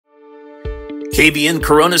KVN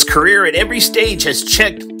Corona's career at every stage has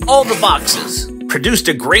checked all the boxes. Produced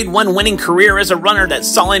a Grade 1 winning career as a runner that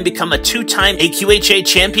saw him become a 2-time AQHA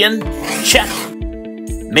champion? Check.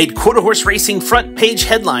 Made quarter horse racing front page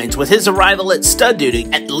headlines with his arrival at stud duty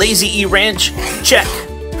at Lazy E Ranch? Check.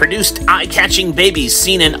 Produced eye-catching babies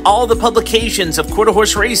seen in all the publications of quarter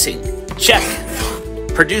horse racing? Check.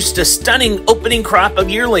 Produced a stunning opening crop of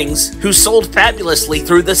yearlings who sold fabulously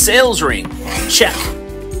through the sales ring? Check.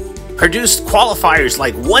 Produced qualifiers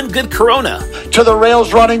like One Good Corona. To the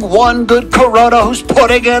rails running One Good Corona, who's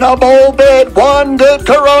putting in a bold bid. One Good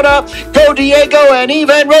Corona, go Diego, and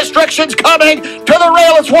even restrictions coming. To the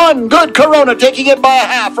rail, it's One Good Corona, taking it by a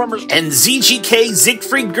half from and ZGK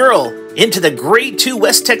Siegfried Girl into the Grade 2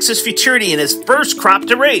 West Texas Futurity in his first crop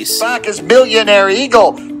to race. Back is Millionaire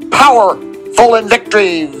Eagle, powerful in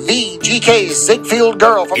victory, VGK Siegfried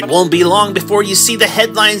Girl. It won't be long before you see the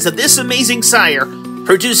headlines of this amazing sire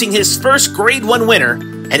producing his first Grade 1 winner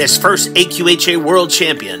and his first AQHA World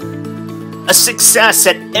Champion. A success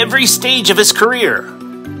at every stage of his career.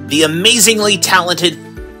 The amazingly talented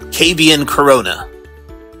KVN Corona.